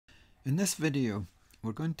In this video,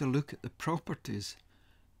 we're going to look at the properties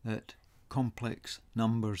that complex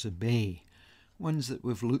numbers obey, ones that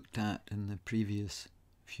we've looked at in the previous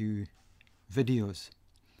few videos.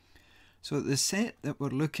 So the set that we're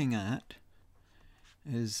looking at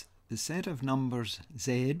is the set of numbers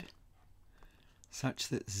z, such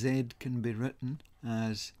that z can be written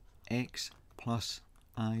as x plus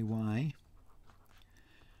iy,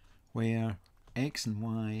 where x and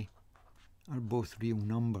y are both real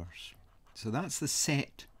numbers. So that's the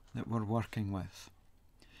set that we're working with.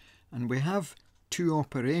 And we have two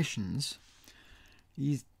operations.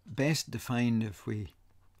 These best defined if we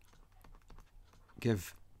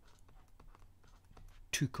give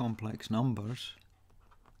two complex numbers,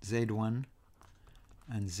 z1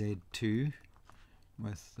 and z2,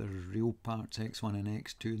 with their real parts x1 and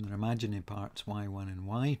x2 and their imaginary parts y1 and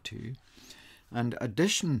y2. And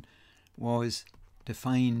addition was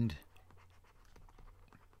defined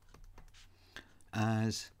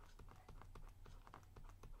as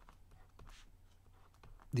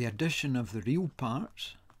the addition of the real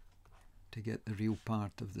parts to get the real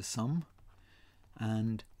part of the sum,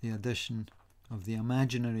 and the addition of the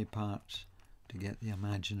imaginary parts to get the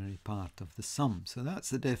imaginary part of the sum. So that's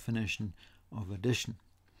the definition of addition.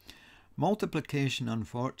 Multiplication,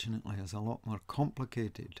 unfortunately, is a lot more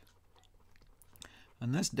complicated,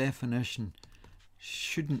 and this definition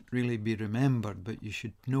shouldn't really be remembered, but you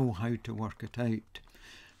should know how to work it out.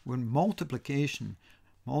 When multiplication,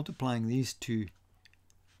 multiplying these two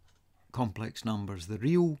complex numbers, the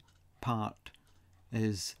real part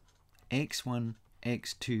is x1,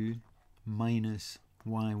 x2 minus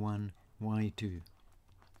y1, y2.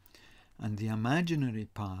 And the imaginary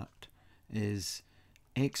part is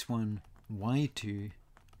x1, y2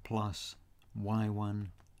 plus y1,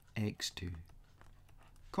 x2.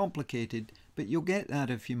 Complicated, but you'll get that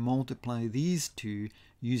if you multiply these two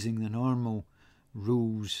using the normal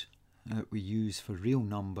rules that we use for real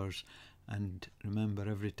numbers. And remember,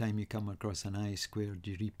 every time you come across an I squared,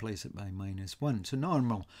 you replace it by -1. So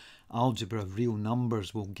normal algebra of real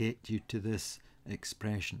numbers will get you to this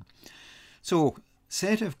expression. So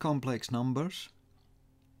set of complex numbers,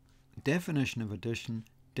 definition of addition,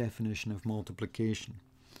 definition of multiplication.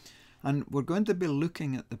 And we're going to be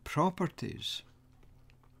looking at the properties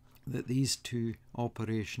that these two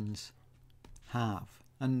operations have.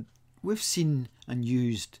 And we've seen and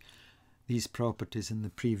used these properties in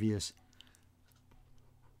the previous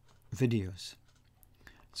videos.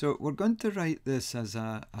 So we're going to write this as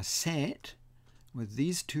a set with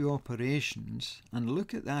these two operations and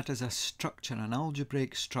look at that as a structure, an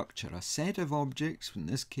algebraic structure, a set of objects, in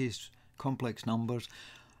this case complex numbers,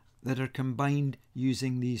 that are combined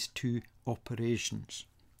using these two operations,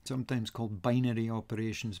 sometimes called binary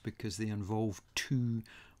operations because they involve two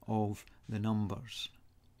of the numbers.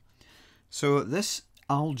 So this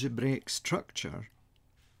algebraic structure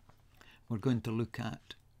we're going to look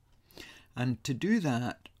at. And to do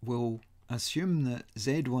that, we'll assume that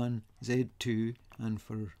z1, z2, and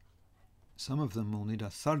for some of them we'll need a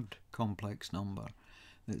third complex number,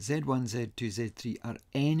 that z1, z2, z3 are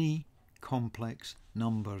any complex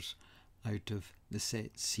numbers out of the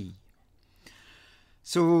set C.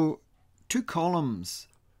 So two columns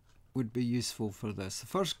would be useful for this. The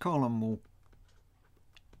first column will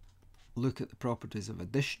look at the properties of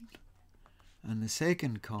addition, and the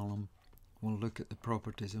second column will look at the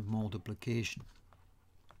properties of multiplication.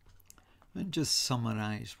 And just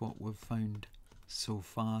summarize what we've found so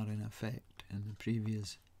far in effect in the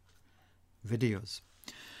previous videos.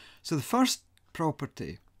 So the first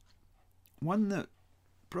property, one that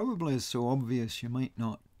probably is so obvious you might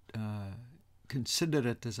not consider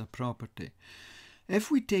it as a property. If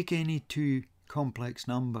we take any two complex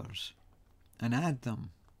numbers and add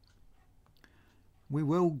them, we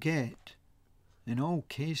will get, in all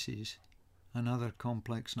cases, another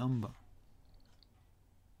complex number.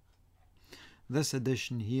 This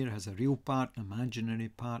addition here has a real part, an imaginary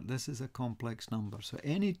part. This is a complex number. So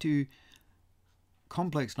any two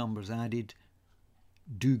complex numbers added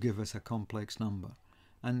do give us a complex number.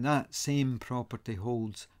 And that same property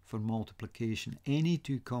holds for multiplication. Any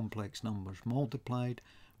two complex numbers multiplied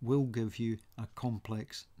will give you a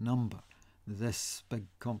complex number. This big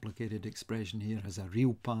complicated expression here has a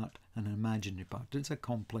real part and an imaginary part. It's a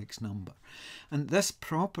complex number. And this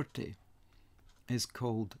property is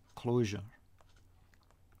called closure.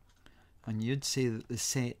 And you'd say that the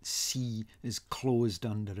set C is closed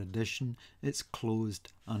under addition, it's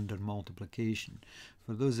closed under multiplication.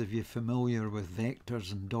 For those of you familiar with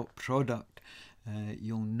vectors and dot product,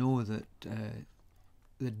 you'll know that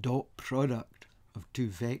the dot product of two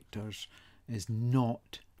vectors is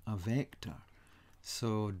not a vector.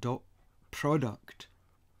 So dot product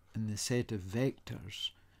in the set of vectors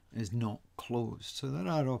is not closed. So there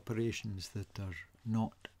are operations that are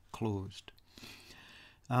not closed.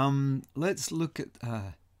 Let's look at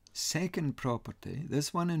a second property.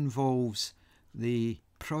 This one involves the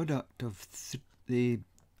product of the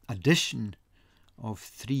addition of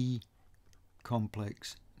three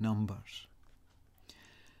complex numbers.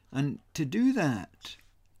 And to do that,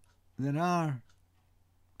 there are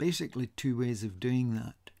basically two ways of doing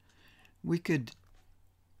that. We could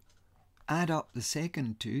add up the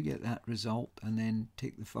second two, get that result, and then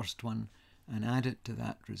take the first one and add it to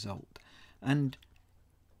that result. And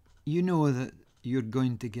you know that you're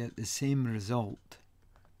going to get the same result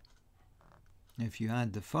if you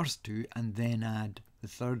add the first two and then add the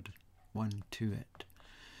third one to it.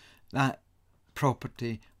 That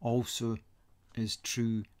property also is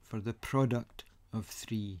true for the product of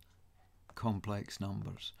three complex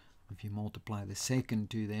numbers. If you multiply the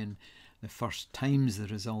second two, then the first times the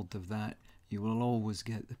result of that, you will always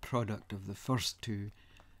get the product of the first two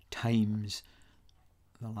times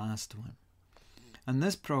the last one. And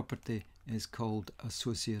this property is called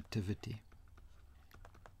associativity.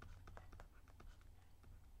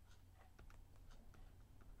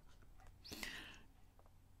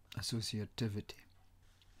 Associativity.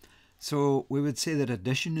 So we would say that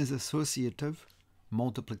addition is associative,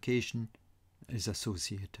 multiplication is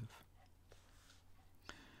associative.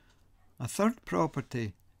 A third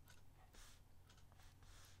property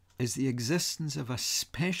is the existence of a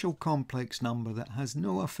special complex number that has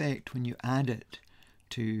no effect when you add it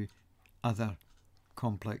to other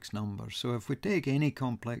complex numbers. So if we take any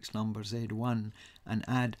complex number z1 and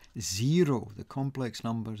add 0, the complex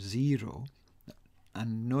number 0,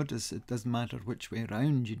 and notice it doesn't matter which way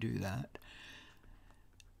around you do that,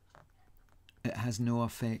 it has no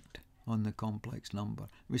effect on the complex number.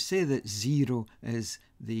 We say that 0 is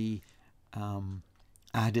the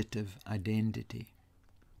additive identity.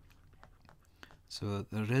 So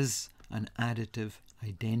there is an additive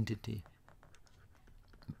identity,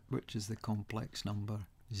 which is the complex number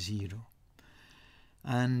 0.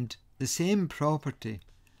 And the same property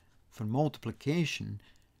for multiplication,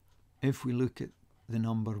 if we look at the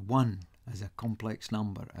number 1 as a complex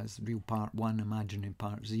number, as real part 1, imaginary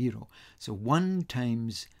part 0. So 1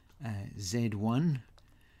 times z1,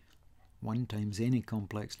 1 times any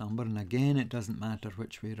complex number, and again it doesn't matter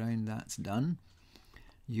which way round that's done,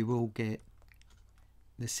 you will get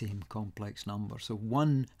the same complex number. So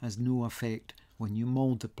 1 has no effect when you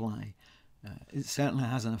multiply. It certainly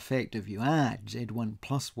has an effect if you add. z1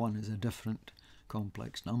 plus 1 is a different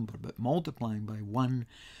complex number, but multiplying by 1,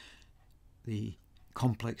 the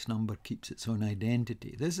complex number keeps its own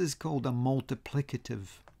identity. This is called a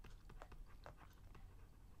multiplicative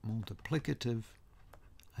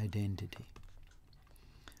identity.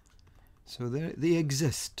 So they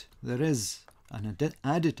exist. There is an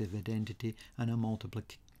additive identity and a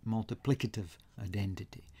multiplicative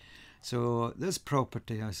identity. So this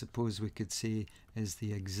property, I suppose we could say, is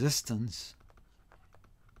the existence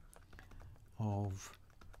of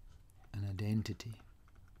an identity.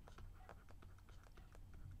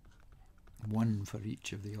 1 for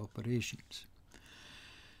each of the operations.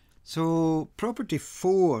 So property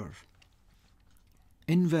 4,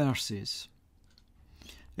 inverses.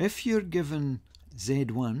 If you're given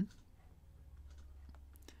z1,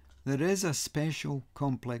 there is a special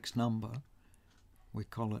complex number, we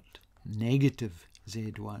call it negative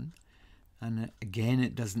z1, and again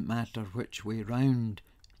it doesn't matter which way round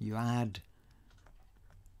you add,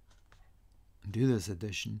 do this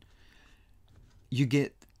addition, you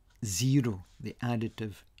get 0, the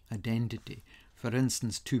additive identity. For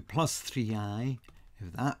instance, 2 plus 3i,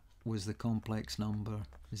 if that was the complex number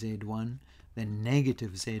z1, then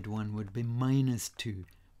negative z1 would be minus 2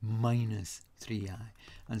 minus 3i.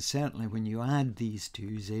 And certainly when you add these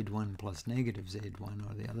two, z1 plus negative z1,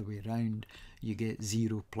 or the other way around, you get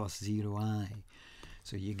 0 plus 0i.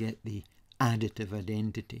 So you get the additive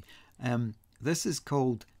identity. This is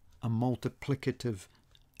called a multiplicative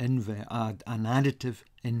inverse, an additive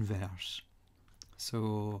inverse.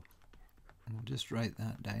 So I'll just write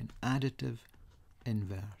that down, additive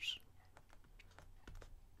inverse.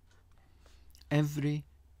 Every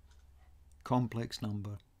complex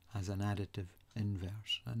number has an additive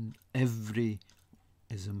inverse, and every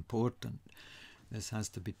is important. This has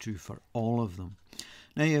to be true for all of them.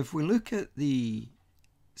 Now, if we look at the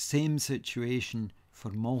same situation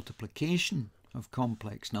for multiplication of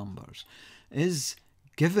complex numbers,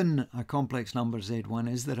 given a complex number z1,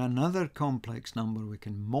 is there another complex number we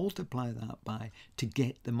can multiply that by to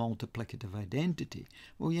get the multiplicative identity?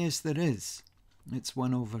 Well, yes, there is. It's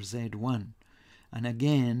 1 over z1. And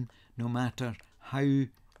again, no matter how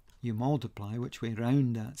you multiply, which way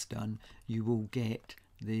round that's done, you will get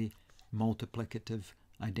the multiplicative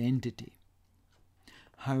identity.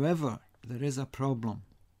 However, there is a problem.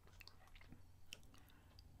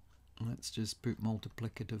 Let's just put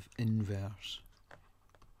multiplicative inverse.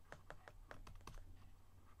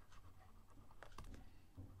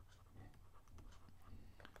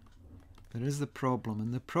 There is the problem,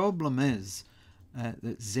 and the problem is that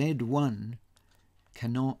Z1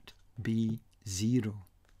 cannot be 0.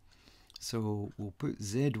 So we'll put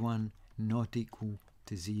Z1 not equal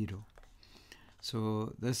to 0.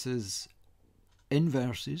 So this is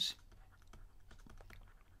inverses,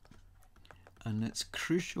 and it's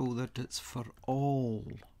crucial that it's for all.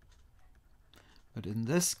 But in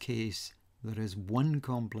this case, there is one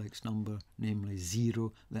complex number, namely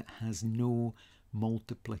 0, that has no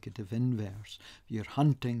multiplicative inverse. If you're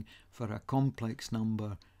hunting for a complex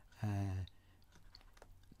number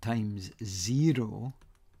times 0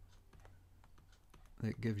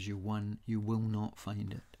 that gives you 1, you will not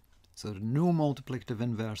find it. So there's no multiplicative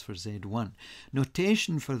inverse for Z1.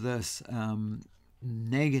 Notation for this,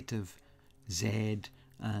 negative Z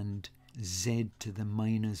and Z to the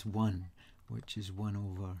minus 1, which is 1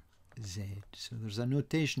 over Z. So there's a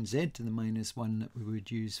notation Z to the minus 1 that we would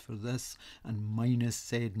use for this, and minus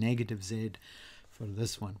Z, negative Z, for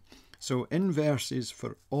this one. So inverses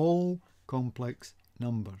for all complex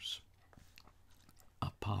numbers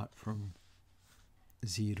apart from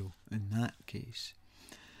 0 in that case.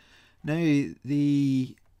 Now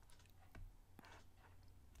the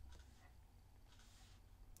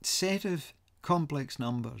set of complex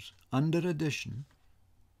numbers under addition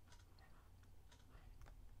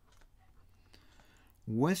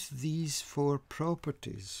with these 4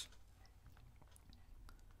 properties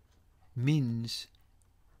means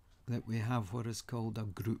that we have what is called a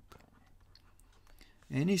group.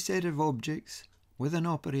 Any set of objects with an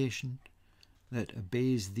operation that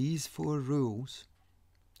obeys these 4 rules,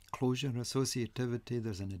 closure, associativity,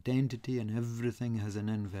 there's an identity, and everything has an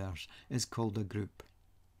inverse, is called a group.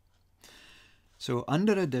 So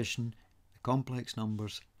under addition, the complex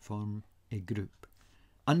numbers form a group.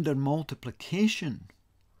 Under multiplication,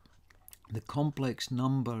 the complex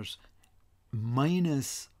numbers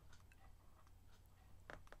minus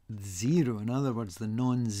 0, in other words, the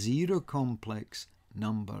non-zero complex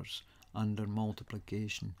numbers under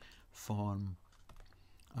multiplication form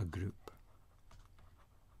a group.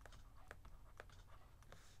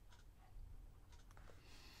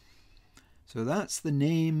 So that's the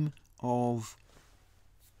name of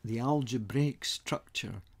the algebraic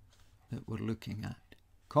structure that we're looking at.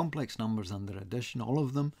 Complex numbers under addition, all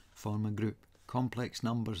of them form a group. Complex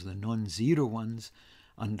numbers, the non-zero ones,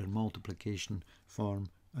 under multiplication form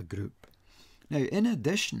a group. Now, in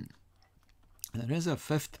addition, there is a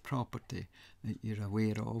 5th property that you're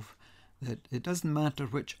aware of, that it doesn't matter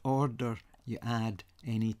which order you add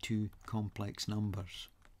any 2 complex numbers.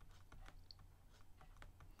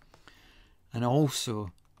 And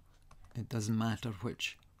also, it doesn't matter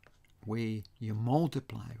which way you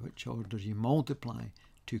multiply, which order you multiply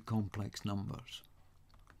 2 complex numbers.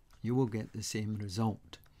 You will get the same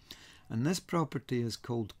result. And this property is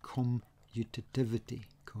called commutativity.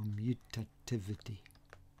 Commutativity.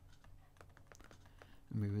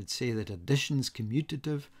 And we would say that addition is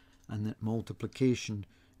commutative and that multiplication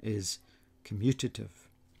is commutative.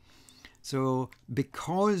 So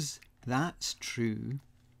because that's true,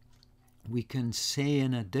 we can say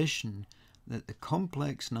in addition that the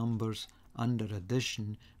complex numbers under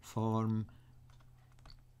addition form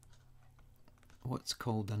what's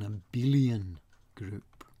called an abelian group.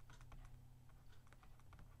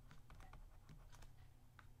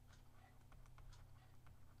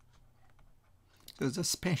 There's a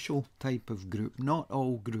special type of group. Not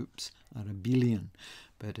all groups are abelian,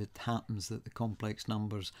 but it happens that the complex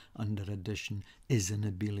numbers under addition is an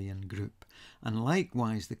abelian group. And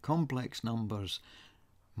likewise, the complex numbers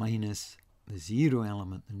minus the 0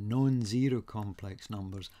 element, the non-zero complex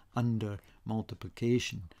numbers under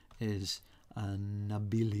multiplication, is an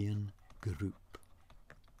abelian group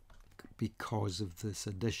because of this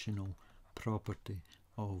additional property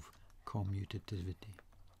of commutativity.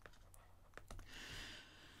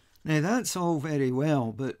 Now that's all very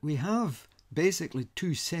well, but we have basically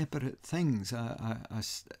 2 separate things,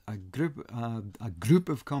 a group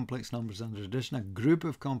of complex numbers under addition, a group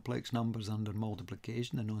of complex numbers under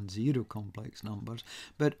multiplication, the non-zero complex numbers.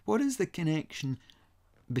 But what is the connection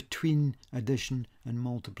between addition and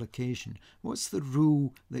multiplication? What's the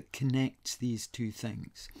rule that connects these 2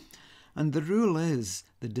 things? And the rule is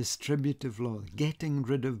the distributive law, getting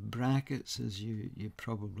rid of brackets, as you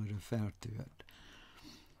probably refer to it.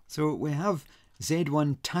 So we have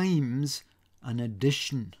Z1 times an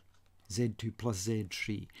addition, Z2 plus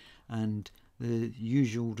Z3, and the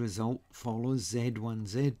usual result follows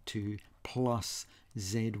Z1, Z2 plus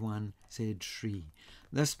Z1, Z3.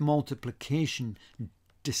 This multiplication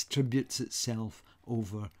distributes itself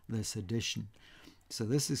over this addition. So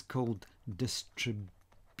this is called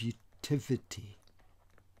distributivity.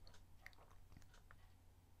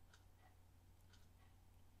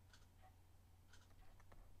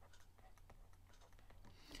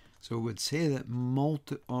 So we would say that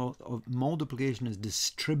multiplication is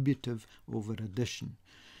distributive over addition.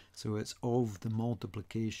 So it's of the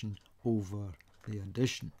multiplication over the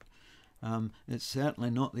addition. It's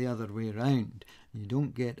certainly not the other way around. You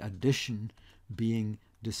don't get addition being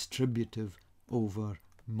distributive over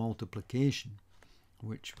multiplication,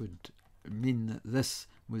 which would mean that this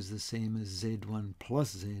was the same as Z1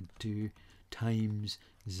 plus Z2 times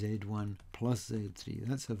Z1 plus Z3.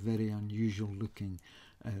 That's a very unusual looking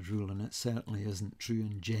rule, and it certainly isn't true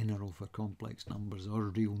in general for complex numbers or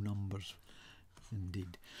real numbers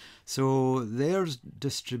indeed. So there's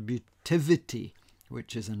distributivity,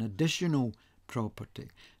 which is an additional property.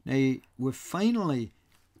 Now we've finally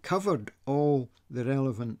covered all the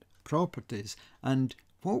relevant properties, and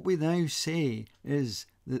what we now say is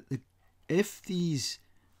that if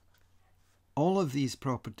all of these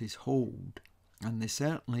properties hold, and they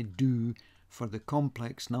certainly do for the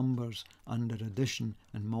complex numbers under addition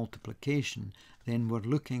and multiplication, then we're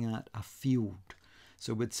looking at a field.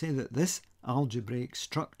 So we'd say that this algebraic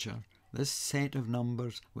structure, this set of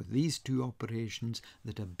numbers with these two operations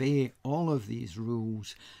that obey all of these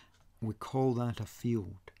rules, we call that a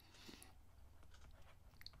field.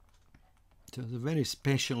 So it's a very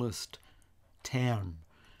specialist term,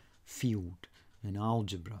 field, in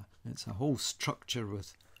algebra. It's a whole structure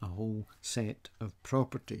with a whole set of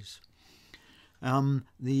properties.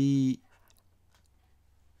 The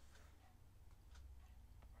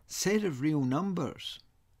set of real numbers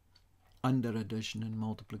under addition and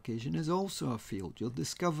multiplication is also a field. You'll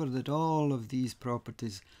discover that all of these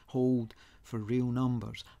properties hold for real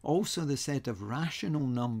numbers. Also the set of rational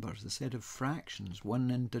numbers, the set of fractions, one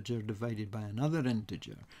integer divided by another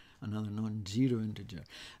integer, another non-zero integer.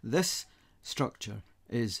 This structure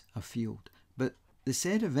is a field. But the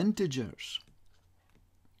set of integers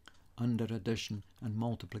under addition and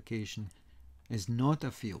multiplication is not a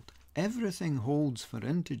field. Everything holds for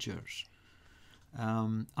integers,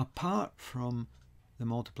 apart from the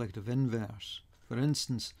multiplicative inverse. For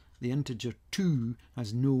instance, the integer 2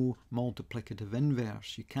 has no multiplicative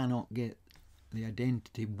inverse. You cannot get the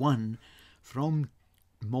identity 1 from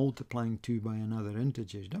multiplying 2 by another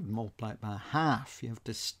integer. You don't multiply it by half. You have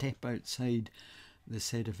to step outside the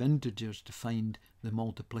set of integers to find the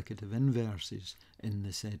multiplicative inverses in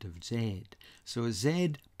the set of z. So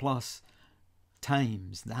z plus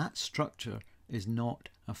times, that structure is not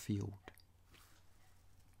a field.